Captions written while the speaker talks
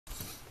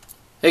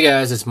Hey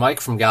guys, it's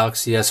Mike from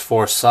Galaxy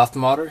S4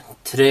 softModder.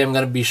 Today I'm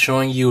going to be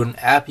showing you an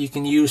app you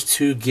can use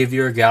to give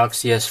your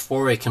Galaxy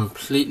S4 a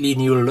completely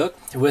new look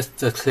with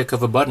the click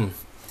of a button.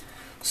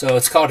 So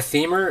it's called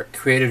Themer,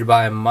 created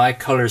by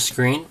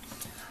MyColorScreen.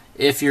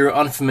 If you're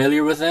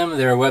unfamiliar with them,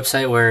 they're a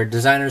website where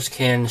designers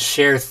can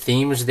share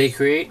themes they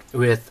create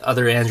with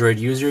other Android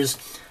users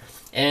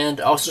and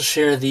also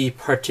share the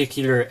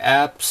particular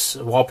apps,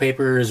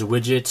 wallpapers,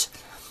 widgets,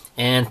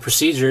 and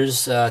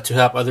procedures to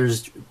help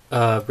others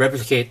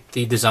replicate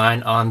the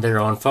design on their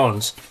own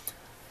phones.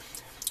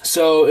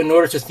 So in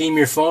order to theme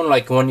your phone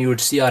like one you would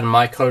see on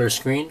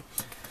MyColorScreen,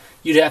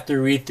 you'd have to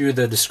read through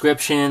the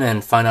description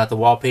and find out the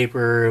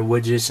wallpaper,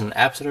 widgets, and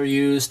apps that are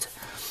used,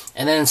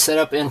 and then set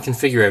up and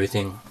configure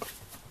everything.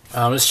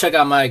 Let's check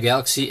out my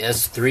Galaxy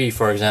S3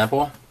 for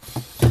example.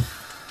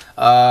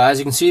 As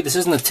you can see, this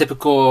isn't a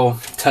typical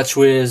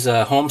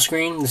TouchWiz home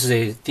screen. This is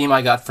a theme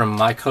I got from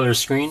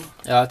MyColorScreen.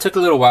 It took a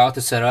little while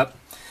to set up.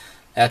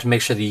 I had to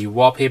make sure the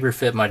wallpaper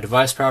fit my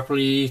device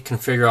properly,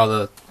 configure all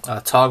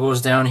the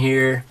toggles down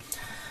here,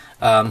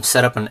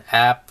 set up an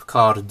app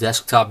called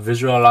Desktop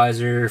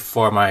Visualizer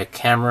for my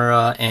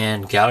camera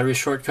and gallery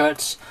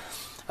shortcuts,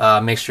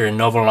 make sure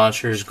Nova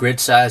Launcher's grid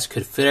size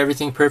could fit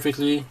everything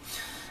perfectly,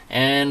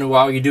 and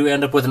while you do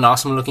end up with an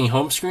awesome looking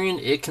home screen,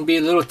 it can be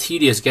a little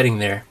tedious getting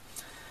there.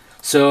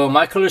 So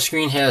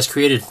MyColorScreen has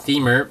created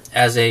Themer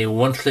as a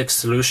one-click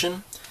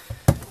solution.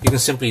 You can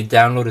simply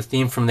download a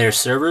theme from their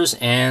servers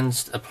and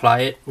apply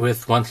it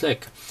with one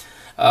click.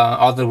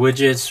 All the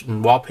widgets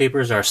and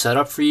wallpapers are set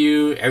up for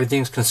you.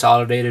 Everything's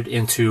consolidated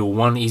into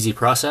one easy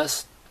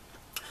process.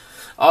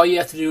 All you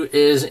have to do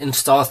is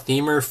install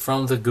Themer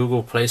from the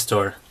Google Play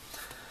Store.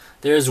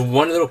 There's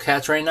one little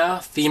catch right now.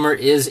 Themer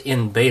is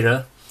in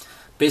beta.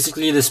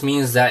 Basically, this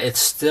means that it's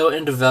still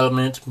in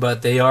development,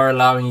 but they are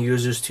allowing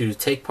users to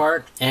take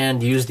part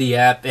and use the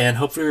app and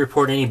hopefully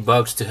report any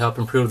bugs to help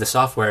improve the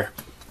software.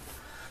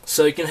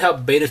 So you can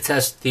help beta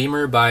test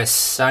Themer by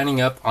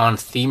signing up on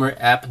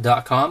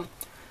themerapp.com.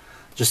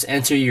 Just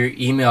enter your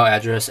email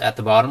address at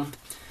the bottom.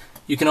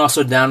 You can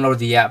also download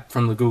the app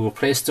from the Google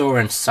Play Store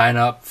and sign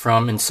up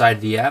from inside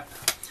the app.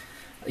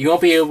 You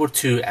won't be able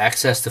to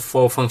access the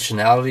full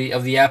functionality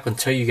of the app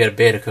until you get a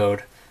beta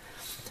code.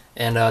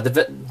 And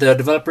the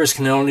developers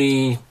can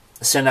only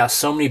send out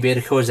so many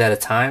beta codes at a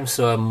time,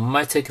 so it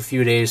might take a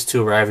few days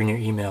to arrive in your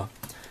email.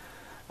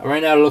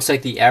 Right now it looks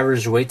like the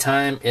average wait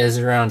time is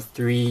around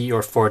 3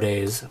 or 4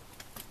 days.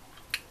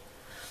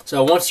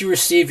 So once you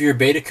receive your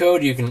beta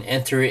code, you can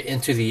enter it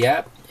into the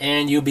app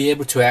and you'll be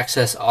able to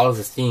access all of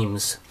the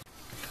themes.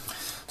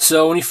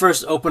 So when you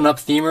first open up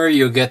Themer,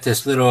 you'll get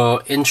this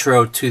little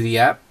intro to the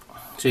app.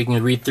 So you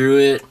can read through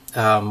it,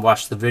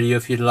 watch the video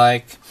if you'd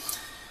like.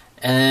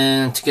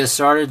 And to get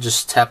started,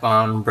 just tap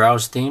on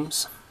Browse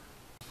Themes.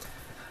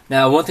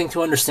 Now, one thing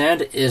to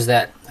understand is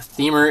that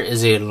Themer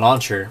is a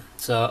launcher.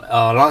 So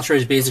a launcher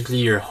is basically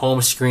your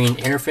home screen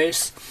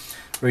interface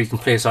where you can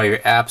place all your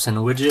apps and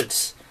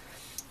widgets.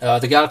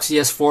 The Galaxy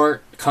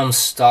S4 comes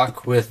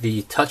stock with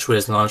the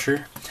TouchWiz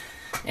launcher.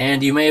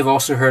 And you may have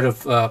also heard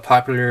of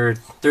popular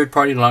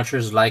third-party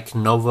launchers like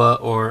Nova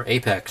or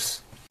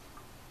Apex.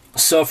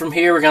 So from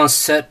here, we're going to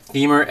set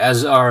Themer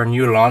as our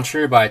new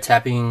launcher by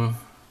tapping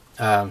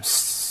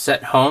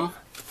Set Home,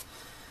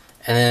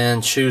 and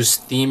then choose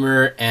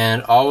Themer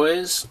and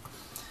Always,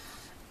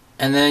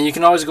 and then you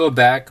can always go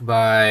back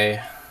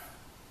by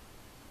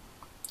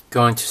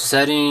going to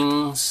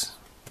Settings,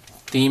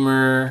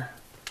 Themer,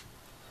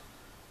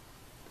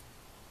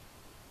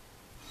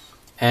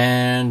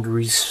 and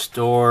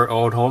Restore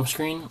Old Home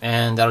Screen,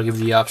 and that'll give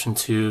you the option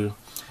to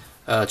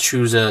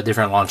choose a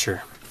different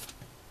launcher.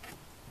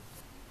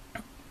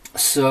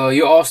 So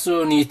you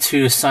also need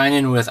to sign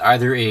in with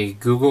either a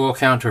Google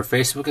account or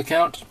Facebook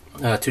account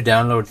to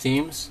download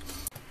themes.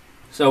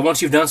 So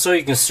once you've done so,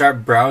 you can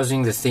start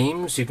browsing the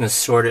themes. You can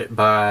sort it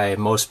by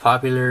most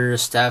popular,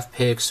 staff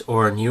picks,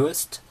 or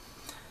newest.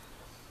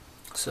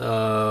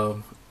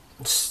 So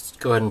just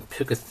go ahead and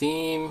pick a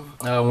theme.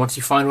 Once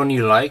you find one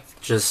you like,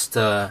 just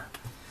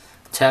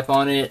tap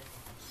on it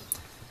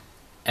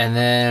and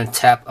then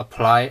tap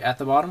Apply at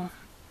the bottom.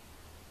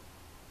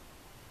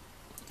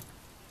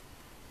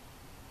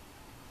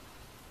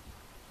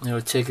 It will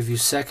take a few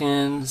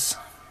seconds.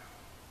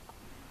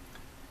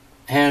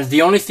 And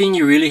the only thing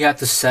you really have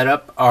to set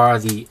up are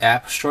the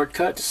app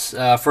shortcuts.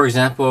 For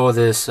example,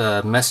 this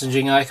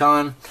messaging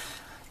icon.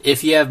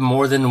 If you have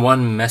more than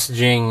one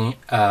messaging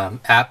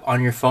app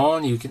on your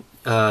phone, you can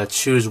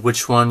choose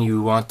which one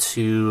you want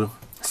to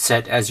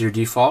set as your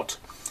default.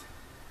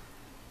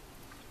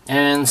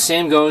 And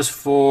same goes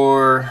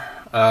for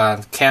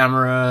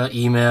camera,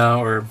 email,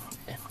 or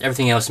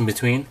everything else in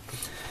between.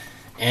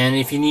 And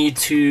if you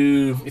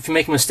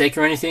make a mistake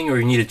or anything, or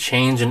you need to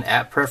change an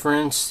app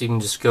preference, you can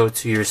just go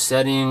to your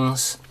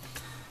settings,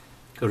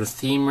 go to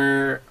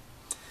Themer,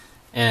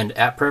 and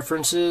app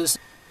preferences.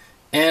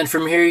 And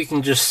from here you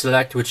can just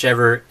select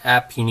whichever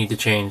app you need to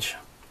change.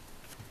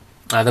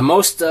 The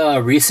most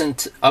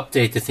recent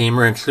update to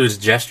Themer includes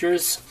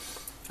gestures.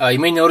 You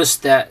may notice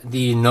that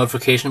the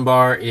notification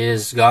bar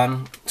is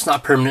gone. It's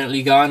not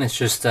permanently gone, it's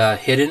just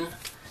hidden.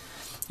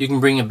 You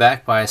can bring it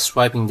back by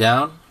swiping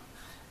down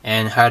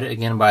and hide it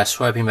again by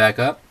swiping back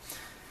up.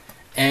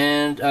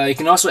 And you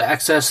can also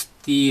access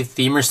the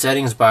themer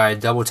settings by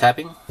double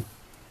tapping.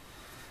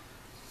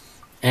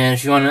 And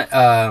if you want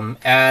to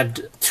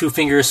add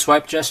 2-finger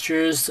swipe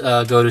gestures,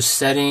 go to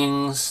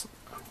Settings,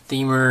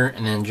 Themer,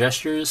 and then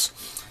Gestures.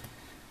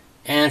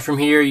 And from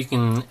here you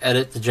can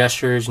edit the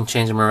gestures and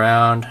change them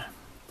around.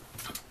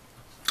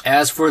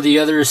 As for the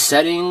other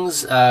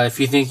settings, if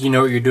you think you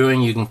know what you're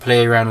doing, you can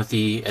play around with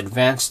the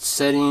advanced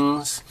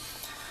settings.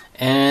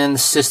 And the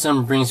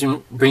system brings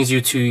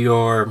you to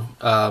your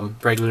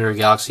regular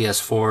Galaxy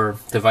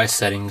S4 device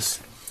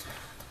settings.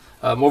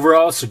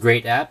 Overall, it's a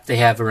great app. They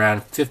have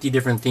around 50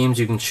 different themes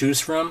you can choose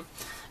from,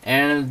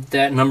 and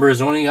that number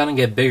is only going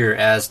to get bigger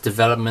as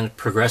development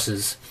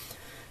progresses.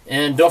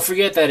 And don't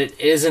forget that it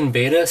is in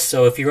beta,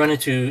 so if you run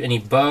into any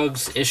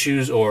bugs,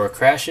 issues, or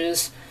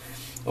crashes,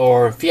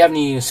 or if you have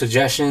any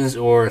suggestions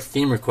or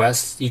theme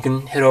requests, you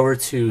can head over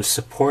to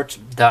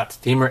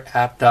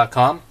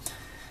support.themerapp.com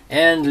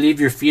and leave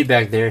your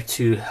feedback there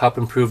to help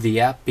improve the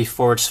app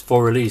before its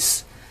full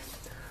release.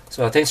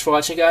 So thanks for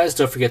watching, guys.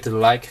 Don't forget to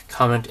like,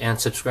 comment, and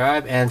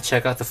subscribe, and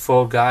check out the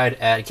full guide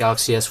at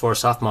Galaxy S4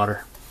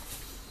 softModder.